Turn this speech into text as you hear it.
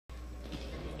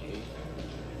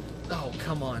Oh,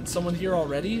 come on. Someone here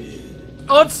already?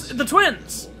 Oh, it's the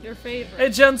twins! Your favorite. Hey,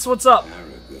 gents, what's up?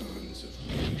 Paragons of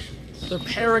patience. They're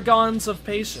paragons of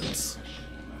patience.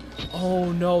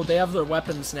 Oh, no, they have their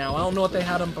weapons now. I don't know what they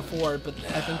had them before, but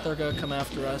I think they're gonna come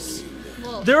after us.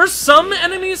 Well, There are some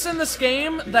enemies in this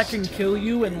game that can kill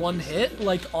you in one hit,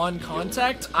 like on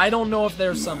contact. I don't know if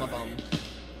there's some of them.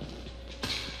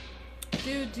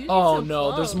 dude, you Oh so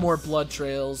no, there's close. more blood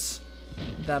trails.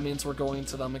 That means we're going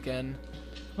to them again.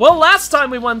 Well, last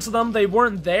time we went to them, they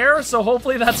weren't there, so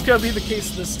hopefully that's gonna be the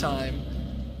case this time.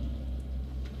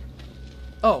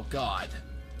 Oh god.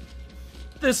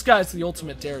 This guy's the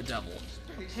ultimate daredevil.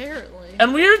 Apparently.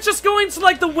 And we're just going to,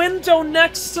 like, the window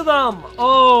next to them!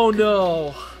 Oh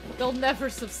no. They'll never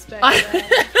suspect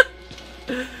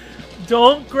that.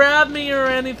 Don't grab me or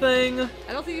anything.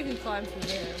 I don't think you can climb through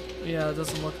there. Yeah, it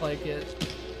doesn't look like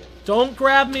it. Don't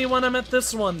grab me when I'm at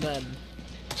this one, then.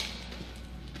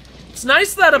 It's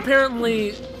nice that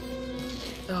apparently...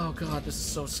 Oh god, this is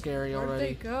so scary Where'd already.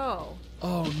 they go?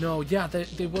 Oh no, yeah,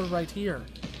 they were right here.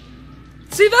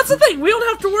 See, that's the thing, we don't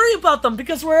have to worry about them,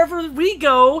 because wherever we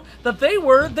go that they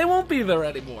were, they won't be there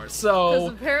anymore, Because so...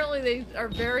 apparently they are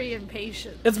very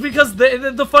impatient. It's because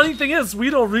the funny thing is, we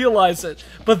don't realize it,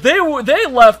 but they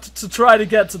left to try to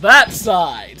get to that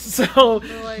side, so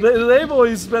like, they've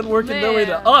always been working their way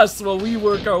to man. us while we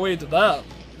work our way to them.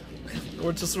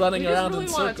 We're just running We around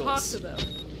just really in want circles. to talk to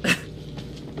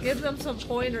them. Give them some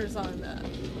pointers on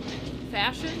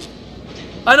fashion.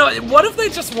 I know, what if they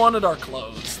just wanted our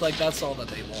clothes? Like, that's all that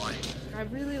they want. I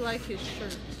really like his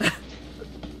shirt.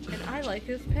 And I like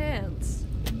his pants.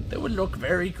 They would look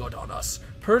very good on us.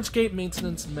 Purge gate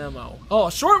maintenance memo. Oh,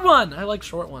 a short one! I like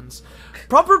short ones.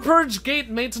 Proper purge gate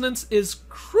maintenance is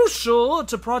crucial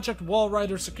to Project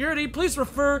Wallrider security. Please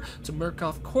refer to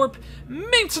Murkoff Corp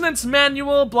maintenance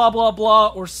manual, blah blah blah,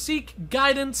 or seek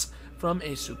guidance from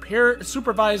a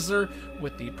supervisor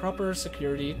with the proper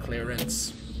security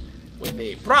clearance. With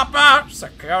the proper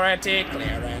security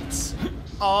clearance.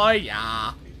 Oh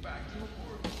yeah.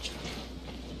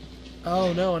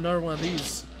 Oh no, another one of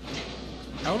these.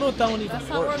 I don't know if that one even That's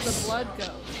not where works. the blood goes.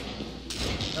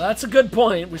 Now, that's a good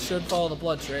point. We should follow the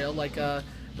blood trail, like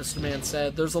Mr. Man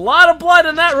said. There's a lot of blood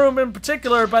in that room in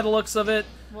particular, by the looks of it.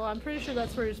 Well, I'm pretty sure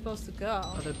that's where you're supposed to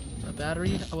go. A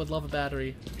battery? I would love a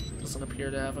battery. Doesn't appear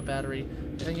to have a battery.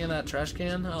 Anything in that trash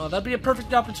can? Oh, that'd be a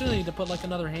perfect opportunity to put like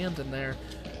another hand in there.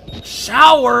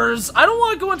 Showers! I don't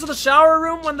want to go into the shower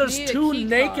room when there's Need a two key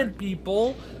naked card.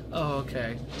 people. Oh,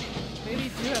 okay. Maybe you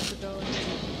do have to go in there.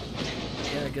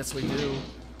 Yeah, I guess we do.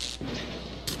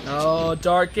 Oh,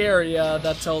 dark area.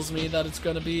 That tells me that it's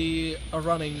gonna be a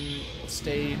running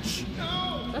stage.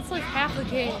 That's like half the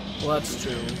game. Well, that's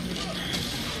true.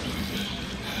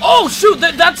 Oh shoot!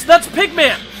 That's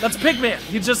Pigman. That's Pigman.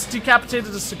 He just decapitated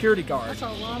a security guard. That's a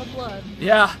lot of blood.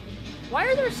 Yeah. Why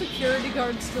are there security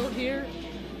guards still here?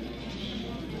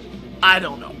 I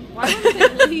don't know. Why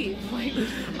wouldn't they leave? Like,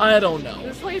 I don't know.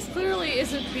 this place clearly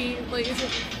isn't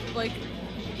like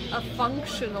a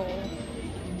functional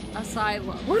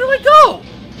asylum. Where do I go?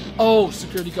 Oh,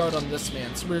 security guard on this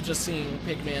man. So we're just seeing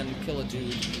Pigman kill a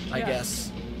dude, I Yeah.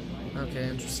 guess. Okay,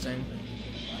 interesting.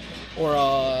 Or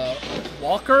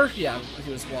Walker? Yeah,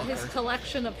 he was Walker. His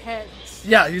collection of heads.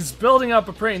 Yeah, he's building up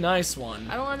a pretty nice one.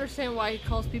 I don't understand why he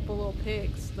calls people little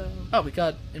pigs, though. Oh, we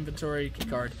got inventory key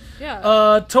card.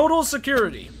 Yeah. Total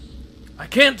security. I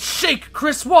can't shake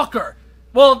Chris Walker.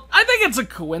 Well, I think it's a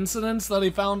coincidence that he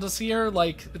found us here.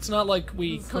 Like, it's not like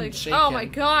we It's couldn't like, shake oh him. my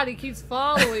god, he keeps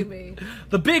following me.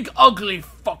 The big ugly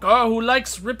fucker who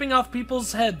likes ripping off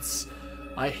people's heads.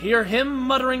 I hear him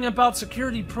muttering about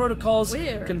security protocols,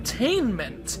 Where?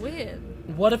 containment. When?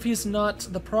 What if he's not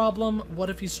the problem? What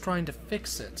if he's trying to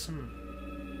fix it?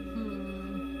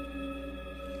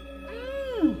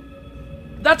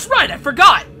 That's right, I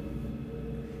forgot!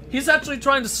 He's actually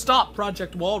trying to stop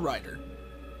Project Wallrider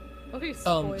Okay,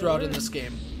 throughout in this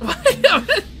game.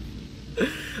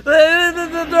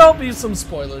 There'll be some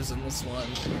spoilers in this one.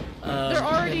 There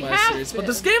already in my have series. But been.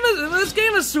 this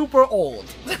game is super old.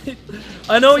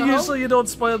 I know So? usually you don't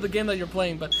spoil the game that you're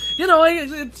playing, but you know,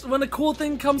 it's when a cool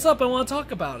thing comes up, I want to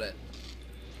talk about it.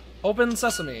 Open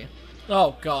sesame.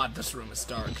 Oh god, this room is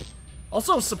dark.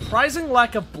 Also, surprising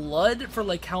lack of blood for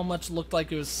like how much looked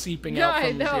like it was seeping Yeah, out I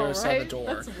from the know, other side right? of the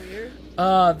door. That's weird.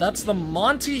 That's the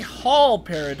Monty Hall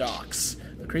paradox.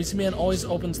 The crazy man always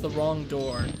opens the wrong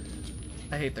door.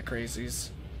 I hate the crazies.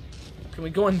 Can we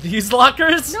go in these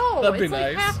lockers? No, That'd be it's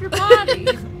like nice. half your body.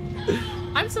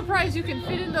 I'm surprised you can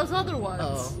fit in those other ones.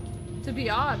 Oh. To be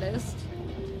honest.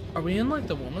 Are we in like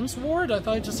the woman's ward? I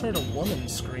thought I just heard a woman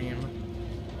scream.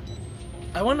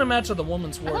 I wouldn't imagine the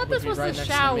woman's ward thought would this be was right the next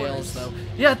showers. to the males, though.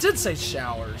 Yeah, it did say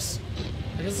showers.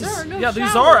 I guess There are no yeah,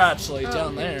 these showers. are actually Oh,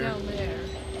 down okay, there. Down there.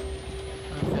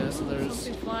 Okay, so there's...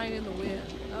 Something flying in the wind.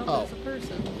 Oh, Oh. there's a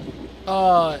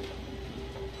person.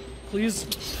 Please...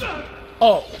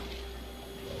 Oh.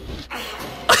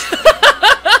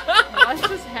 What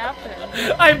just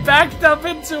happened? I backed up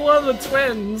into one of the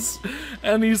twins,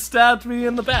 and he stabbed me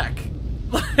in the back.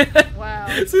 Wow.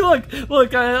 See,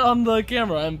 look, on the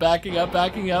camera, I'm backing up.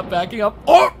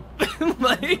 Oh!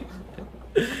 Like,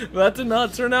 that did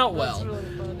not turn out well. That's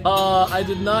really funny. I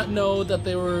did not know that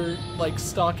they were, like,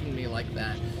 stalking me like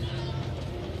that.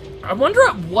 I wonder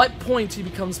at what point he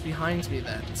becomes behind me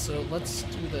then. So let's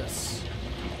do this.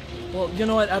 Well, you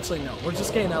know what? Actually, no. We're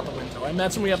just getting out the window. I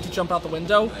imagine we have to jump out the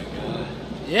window.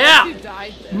 Yeah! You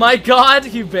died there. My god,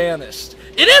 he vanished.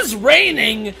 It is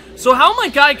raining, so how my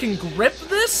guy can grip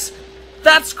this?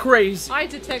 That's crazy. I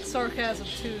detect sarcasm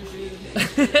too, dude.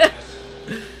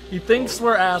 He thinks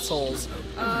we're assholes.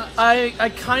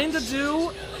 I kinda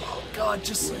do. Oh god,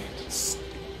 just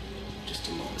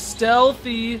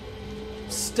stealthy.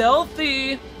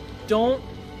 Stealthy. Don't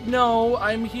know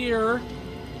I'm here.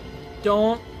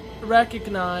 Don't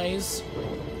recognize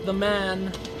the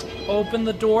man. Open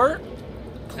the door.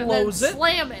 Close it.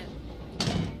 Slam it.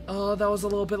 Oh, that was a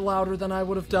little bit louder than I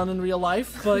would have done in real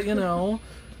life, but you know,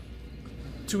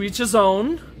 to each his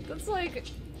own. That's like,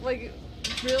 really?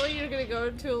 You're gonna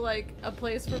go to like a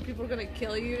place where people are gonna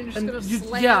kill you and you're just gonna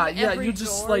slam every you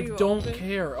just door like you don't open?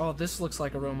 care. Oh, this looks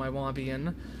like a room I want to be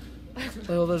in.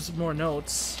 Oh, there's more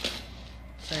notes.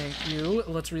 Thank you.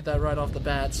 Let's read that right off the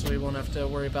bat so we won't have to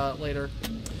worry about it later.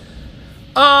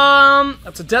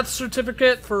 That's a death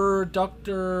certificate for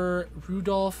Dr.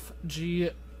 Rudolph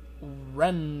G.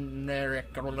 Renerick.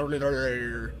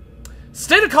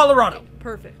 State of Colorado.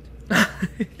 Perfect.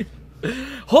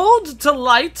 Hold to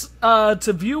light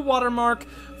to view watermark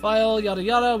file, yada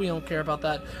yada. We don't care about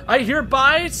that. I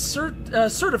hereby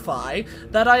certify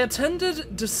that I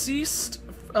attended deceased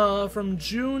from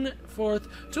June 4th,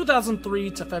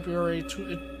 2003 to February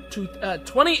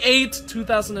 28,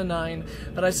 2009.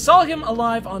 That I saw him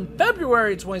alive on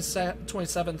February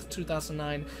 27th,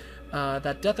 2009.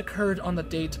 That death occurred on the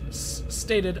date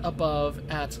stated above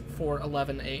at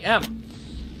 4:11 a.m.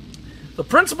 The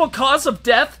principal cause of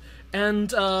death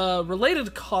and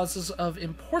related causes of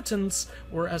importance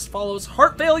were as follows.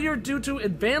 Heart failure due to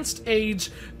advanced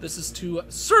age. This is to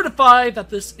certify that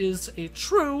this is a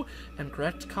true and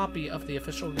correct copy of the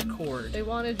official record. They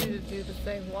wanted you to do the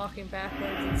thing walking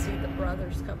backwards and see the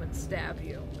brothers come and stab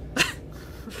you.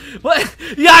 What?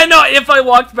 Yeah, I know. If I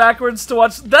walked backwards to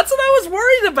watch... That's what I was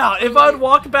worried about. If I would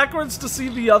walk backwards to see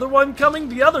the other one coming,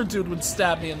 the other dude would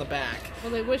stab me in the back.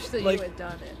 Well, they wish that Like, you had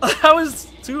done it. I was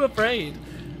too afraid.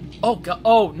 Oh, God.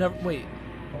 Oh, never... Wait.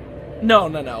 No.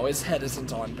 His head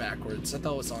isn't on backwards. I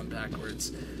thought it was on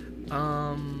backwards. There's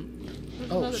Oh,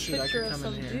 another shoot. I picture could of come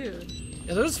some in here. dude.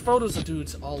 Yeah, there's photos of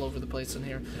dudes all over the place in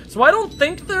here. So I don't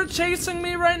think they're chasing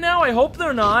me right now. I hope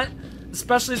they're not.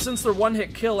 Especially since they're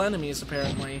one-hit kill enemies,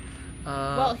 apparently.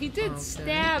 Well, he did okay.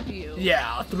 stab you.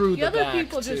 Yeah, through The the other back,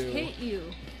 people too. just hate you.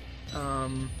 Let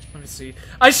me see.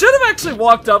 I should have actually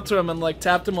walked up to him and, like,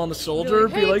 tapped him on the shoulder.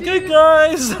 Be Be like, like, "Hey, hey, dude,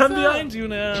 guys, what's I'm up?" behind you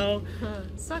now.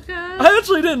 Sucker. I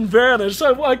actually didn't vanish.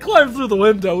 I climbed through the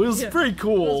window. It was pretty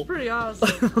cool. That's pretty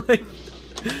awesome. Like,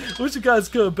 wish you guys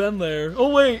could have been there. Oh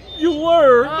wait, you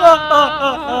were.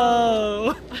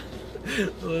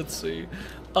 Let's see.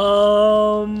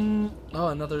 Oh,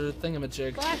 another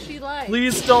thingamajig. Flashy light.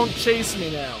 Please don't chase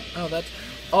me now. Oh, that's.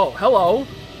 Oh, hello.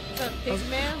 Is that Pig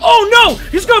Man? Oh no!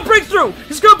 He's gonna break through.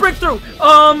 He's gonna break through.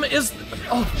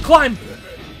 Climb.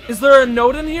 Is there a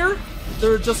note in here?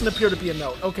 There doesn't appear to be a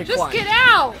note. Okay, Just climb. get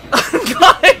out!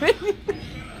 Climbing.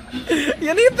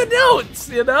 You need the notes,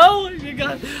 you know? You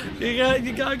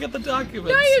gotta get the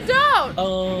documents. No, you don't!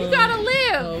 You gotta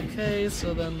live! Okay,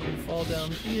 so then we fall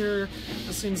down here.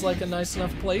 This seems like a nice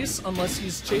enough place, unless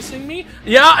he's chasing me.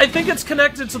 Yeah, I think it's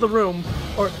connected to the room.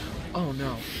 Or, oh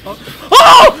no.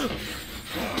 Oh!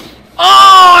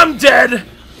 Oh, I'm dead!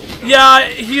 Yeah,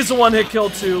 he's a one-hit kill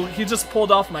too. He just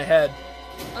pulled off my head.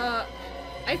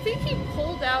 I think he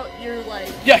pulled out your, like...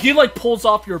 Yeah, he, like, pulls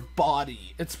off your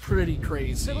body. It's pretty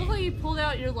crazy. It looked like he pulled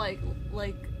out your, like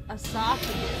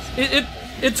esophagus.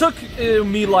 It took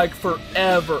me, like,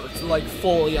 forever to, like,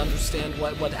 fully understand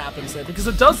what happens there. Because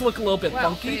it does look a little bit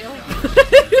funky. Fail.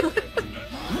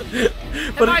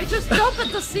 But if I just jump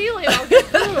at the ceiling, I'll get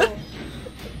through.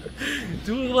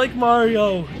 Do it like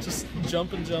Mario. Just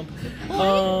jump and jump.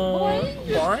 Boing,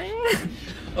 Boing.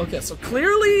 Okay, so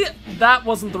clearly that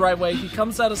wasn't the right way. He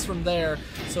comes at us from there.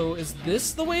 So is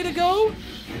this the way to go?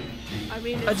 I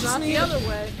mean, it's not the other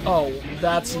way. Oh,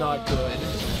 that's not good.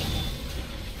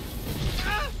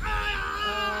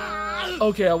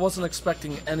 Okay, I wasn't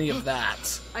expecting any of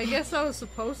that. I guess that was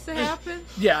supposed to happen?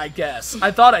 Yeah, I guess.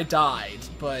 I thought I died,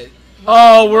 but...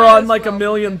 Oh, we're on like a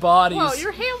million bodies. Whoa,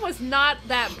 your hand was not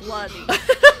that bloody.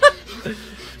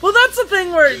 Well, that's the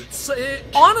thing where,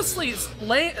 honestly,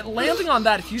 landing on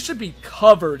that, he should be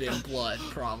covered in blood,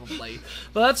 probably.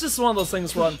 But that's just one of those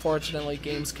things where, unfortunately,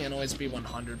 games can't always be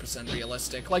 100%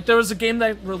 realistic. Like, there was a game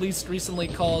that released recently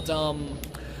called,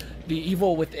 The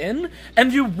Evil Within,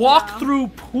 and you walk through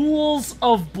pools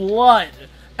of blood,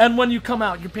 and when you come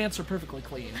out, your pants are perfectly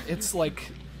clean. It's like...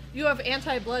 You have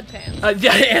anti-blood pants.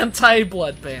 Yeah,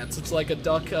 anti-blood pants. It's like a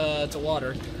duck to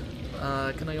water.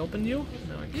 Can I open you?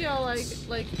 No, I can't. You know, like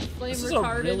flame This is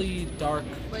retarded. a really dark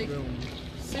room.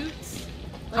 Suits.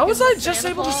 Like How was I just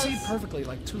Santa able Claus? to see perfectly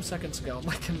like 2 seconds ago?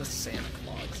 Like in the Santa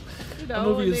Claus. You The know,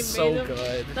 movie when is they so made him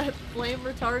good. That flame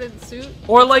retardant suit.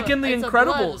 Or like in The It's a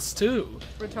Incredibles too.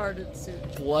 blood retardant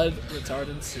suit. Blood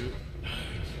retardant suit.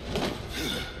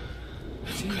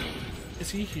 Is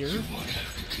he here?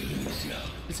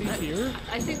 Is he here?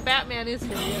 I think Batman is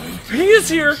here. Yeah. He is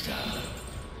here!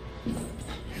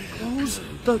 Close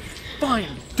the... Fine,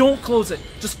 don't close it.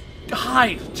 Just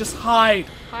hide. Just hide.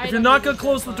 Hide If you're not under gonna the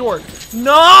close the sofa. door.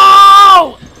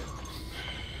 No!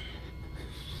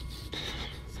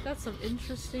 He's got some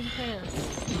interesting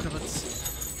pants. Okay,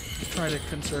 let's try to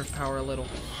conserve power a little.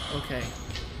 Okay.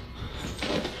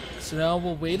 So now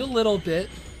we'll wait a little bit.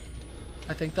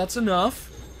 I think that's enough.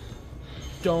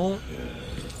 Don't...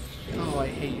 Oh, I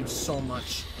hate you so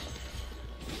much.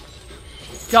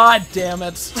 God damn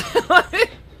it.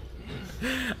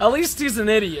 At least he's an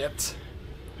idiot.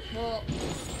 Well,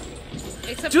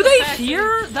 except Do for the they fact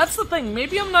hear? That's the thing.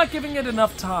 Maybe I'm not giving it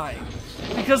enough time.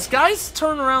 Because guys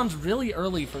turn around really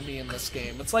early for me in this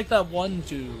game. It's like that one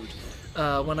dude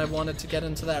when I wanted to get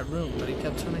into that room, but he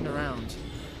kept turning around.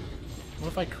 What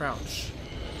if I crouch?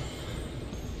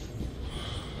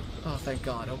 Oh, thank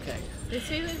God. Okay. They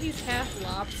say that he's half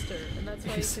lobster, and that's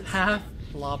why He's he can half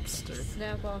lobster.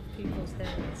 snap off people's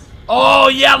heads. Oh,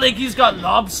 yeah, like he's got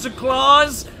lobster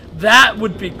claws? That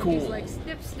would be cool. He's like,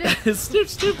 snip, snip. Snip,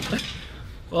 snip.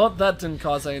 Well, that didn't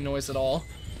cause any noise at all.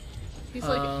 He's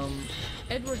like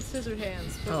Edward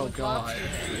Scissorhands, but Oh, with God. lobster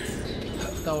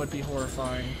hands. That would be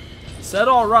horrifying. Said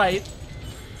all right.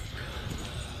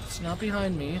 It's not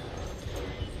behind me.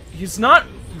 He's not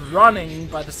running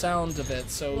by the sound of it,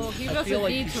 so Well, he I doesn't feel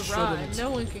like need he to run. shouldn't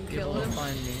No one can be kill able to him.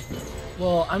 find me.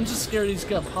 Well, I'm just scared he's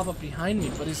gonna pop up behind me,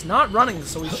 but he's not running,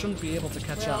 so he shouldn't be able to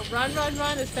catch Well, up. run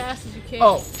as fast as you can.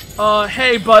 Oh,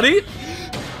 hey, buddy.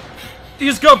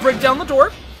 He's gonna break down the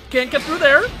door. Can't get through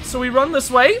there, so we run this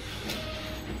way.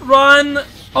 Run.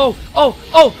 Oh,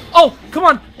 come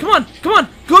on.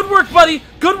 Good work, buddy.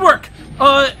 Good work.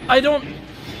 I don't...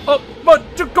 Oh, but...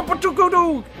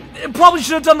 Probably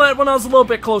should have done that when I was a little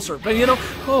bit closer, but you know...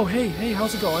 Oh, hey,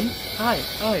 how's it going?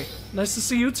 Hi. Nice to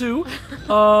see you, too.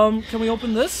 Can we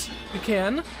open this? We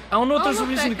can. I don't know if there's a look,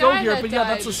 reason that to go guy here, that but yeah, died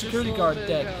that's a just security little guard bit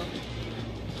dead. ago.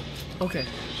 Okay,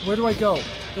 where do I go?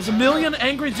 There's a million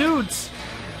angry dudes.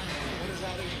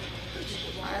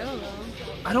 I don't know.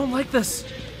 I don't like this.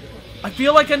 I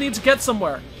feel like I need to get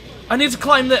somewhere. I need to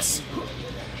climb this.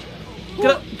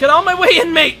 Get out of my way,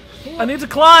 inmate! I need to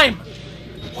climb.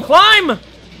 Climb!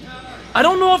 I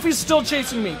don't know if he's still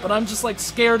chasing me, but I'm just like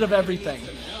scared of everything.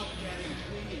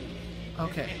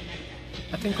 Okay.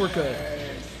 I think we're good.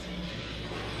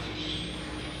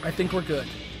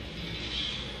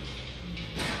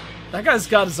 That guy's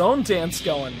got his own dance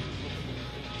going.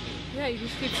 Yeah, he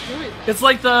just keeps doing it. It's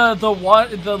like the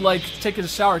like taking a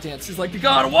shower dance. He's like, you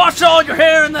gotta wash all your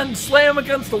hair and then slam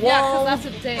against the Yeah, wall. because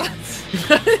that's a dance.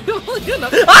 You know.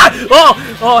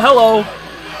 Ah! Oh, hello. Hey,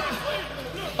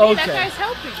 Okay. that guy's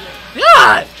helping you.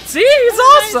 Yeah! See? He's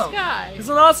What a nice awesome! guy. He's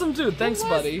an awesome dude. Thanks, Who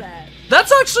was buddy. that?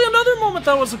 That's actually another moment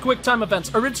that was a quick time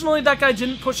event. Originally, that guy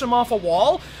didn't push him off a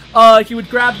wall. He would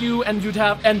grab you, and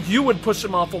you would push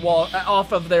him off a wall,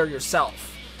 off of there yourself.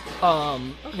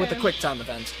 With a quick time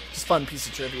event. Just fun piece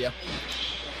of trivia.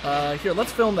 Here,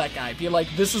 let's film that guy. Be like,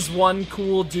 this is one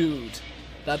cool dude.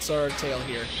 That's our tale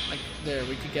here. Like, there,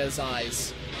 we could get his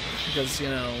eyes. Because, you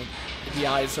know, the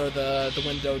eyes are the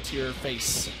window to your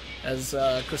face. As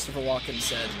Christopher Walken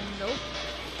said. Nope.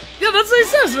 Yeah, that's what he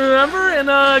says, remember? In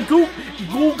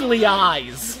Googly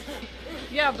Eyes.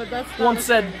 Yeah, but that's not Once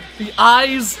said, the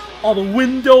eyes are the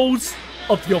windows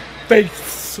of your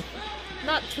face.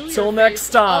 not to your Till face, next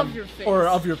time. of your face. Or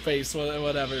of your face,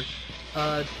 whatever.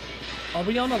 Are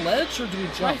we on a ledge, or do we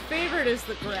My jump? favorite is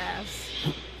the grass.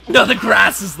 No, the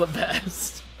grass is the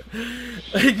best.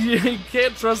 You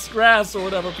can't trust grass or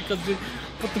whatever because you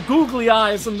put the googly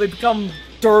eyes and they become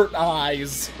dirt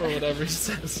eyes or whatever he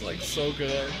says. Like, so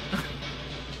good.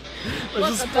 They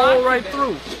just fall right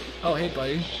through. Oh, hey,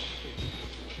 buddy.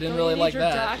 Didn't really like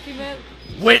that. Document?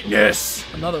 Witness!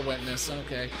 Another witness,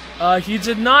 okay. He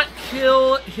did not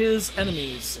kill his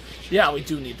enemies. Yeah, we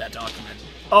do need that document.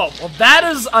 Oh, well that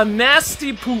is a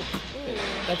nasty poop. Ooh.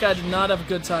 That guy did not have a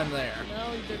good time there.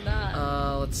 No, he did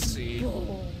not. Let's see.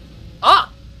 Oh.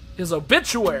 Ah! His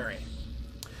obituary.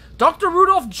 Dr.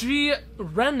 Rudolph G.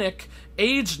 Rennick,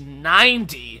 age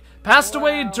 90, passed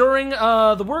away during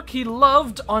the work he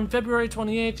loved on February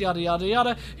 28th, yada yada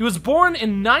yada. He was born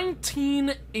in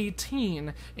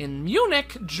 1918 in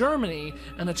Munich, Germany,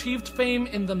 and achieved fame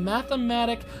in the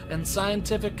mathematic and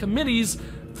scientific committees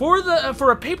for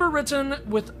a paper written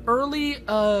with early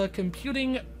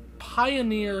computing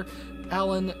pioneer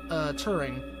Alan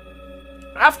Turing.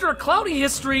 After a cloudy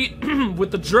history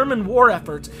with the German war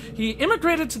effort, he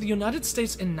immigrated to the United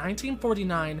States in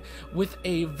 1949 with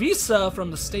a visa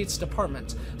from the State's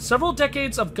Department. Several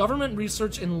decades of government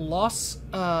research in Los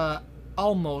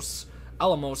Alamos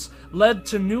led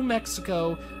to New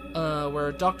Mexico,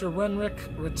 where Dr. Renrick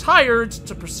retired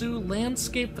to pursue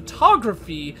landscape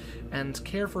photography and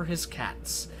care for his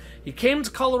cats. He came to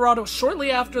Colorado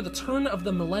shortly after the turn of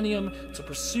the millennium to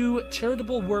pursue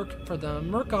charitable work for the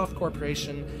Murkoff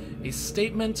Corporation. A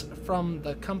statement from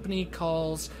the company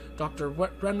calls Dr.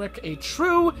 Renrick a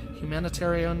true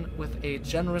humanitarian with a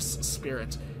generous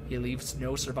spirit. He leaves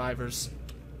no survivors.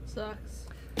 Sucks.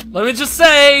 Let me just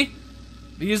say,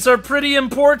 these are pretty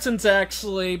important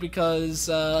actually, because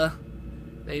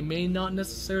they may not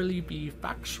necessarily be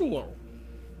factual.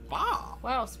 Wow.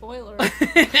 Wow, spoiler.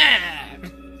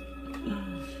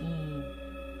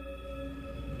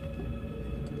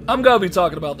 I'm gonna be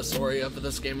talking about the story of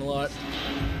this game a lot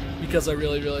because I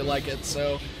really, really like it.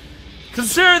 So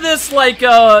consider this like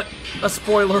a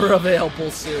spoiler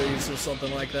available series or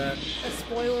something like that. A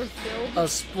spoiler filled. A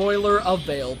spoiler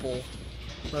available.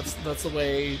 That's the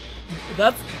way.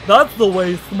 That's the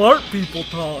way smart people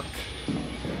talk.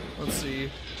 Let's see.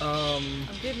 I'm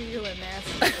giving you a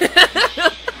nasty.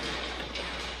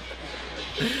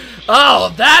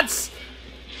 Oh, that's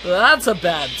a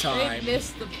bad time. They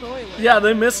missed the toilet. Yeah,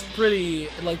 they missed pretty,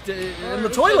 like, and the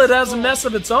toilet has a mess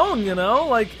of its own, you know?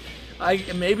 Like,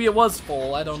 maybe it was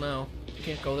full, I don't know.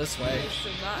 Can't go this way. They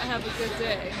should not have a good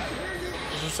day.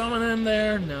 Is there someone in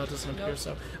there? No, it doesn't appear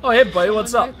so. Oh, hey, buddy,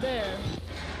 what's up? Right there.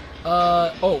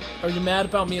 Oh, are you mad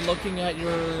about me looking at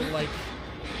your, like,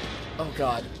 oh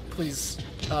god, please,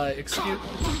 excuse,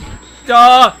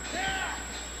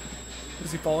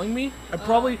 is he following me? I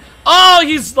probably, oh,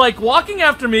 he's, like, walking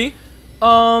after me.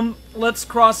 Let's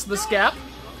cross this gap.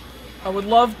 I would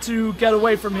love to get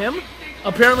away from him.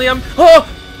 Apparently I'm,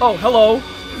 oh, hello.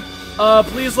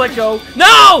 Please let go.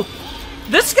 No!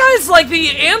 This guy's like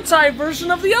the anti-version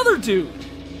of the other dude.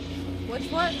 Which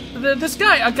one? This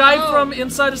guy, a guy from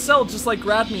inside a cell just like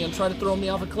grabbed me and tried to throw me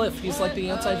off a cliff. He's like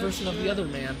the anti-version of the other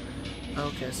man.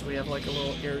 Okay, so we have like a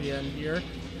little area in here.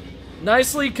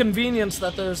 Nicely convenient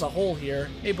that there's a hole here.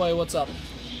 Hey, buddy, what's up?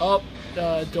 Oh,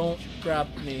 don't grab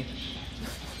me.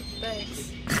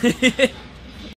 Thanks.